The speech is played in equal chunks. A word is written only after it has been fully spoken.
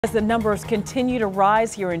As the numbers continue to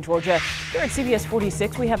rise here in Georgia, here at CBS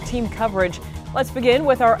 46, we have team coverage. Let's begin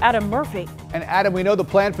with our Adam Murphy. And Adam, we know the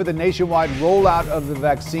plan for the nationwide rollout of the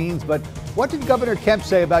vaccines, but what did Governor Kemp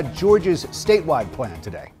say about Georgia's statewide plan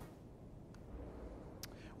today?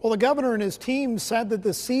 Well, the governor and his team said that the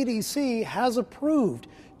CDC has approved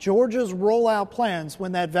Georgia's rollout plans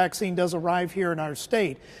when that vaccine does arrive here in our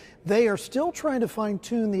state. They are still trying to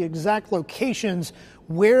fine-tune the exact locations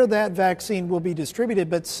where that vaccine will be distributed,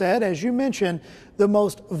 but said, as you mentioned, the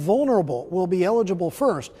most vulnerable will be eligible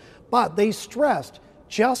first. But they stressed,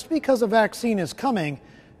 just because a vaccine is coming,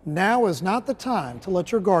 now is not the time to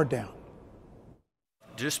let your guard down.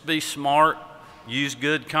 Just be smart. Use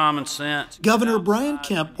good common sense. Governor Brian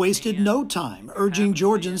Kemp wasted no time urging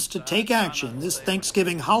Georgians to take action this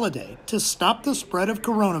Thanksgiving holiday to stop the spread of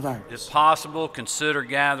coronavirus. If possible, consider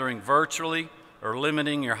gathering virtually or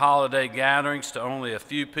limiting your holiday gatherings to only a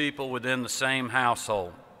few people within the same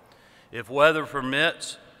household. If weather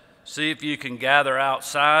permits, see if you can gather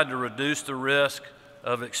outside to reduce the risk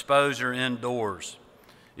of exposure indoors.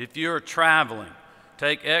 If you are traveling,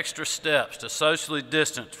 take extra steps to socially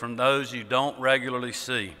distance from those you don't regularly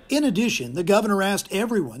see. In addition, the governor asked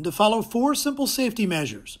everyone to follow 4 simple safety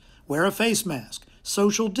measures: wear a face mask,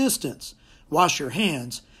 social distance, wash your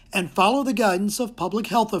hands, and follow the guidance of public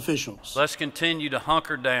health officials. Let's continue to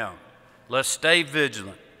hunker down. Let's stay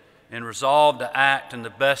vigilant and resolve to act in the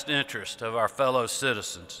best interest of our fellow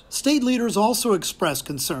citizens. State leaders also expressed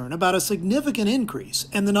concern about a significant increase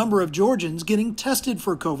in the number of Georgians getting tested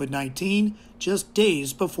for COVID-19 just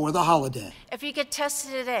days before the holiday. If you get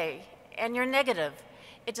tested today and you're negative,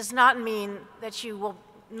 it does not mean that you will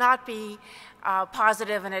not be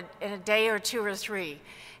positive in a day or 2 or 3.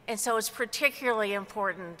 And so it's particularly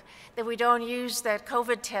important that we don't use that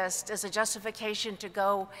COVID test as a justification to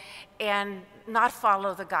go and not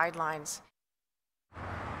follow the guidelines.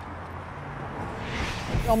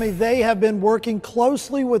 Tell me, they have been working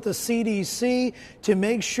closely with the CDC to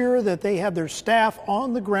make sure that they have their staff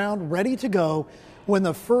on the ground ready to go when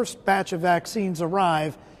the first batch of vaccines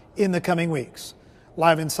arrive in the coming weeks.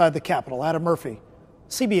 Live inside the Capitol, Adam Murphy,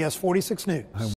 CBS 46 News.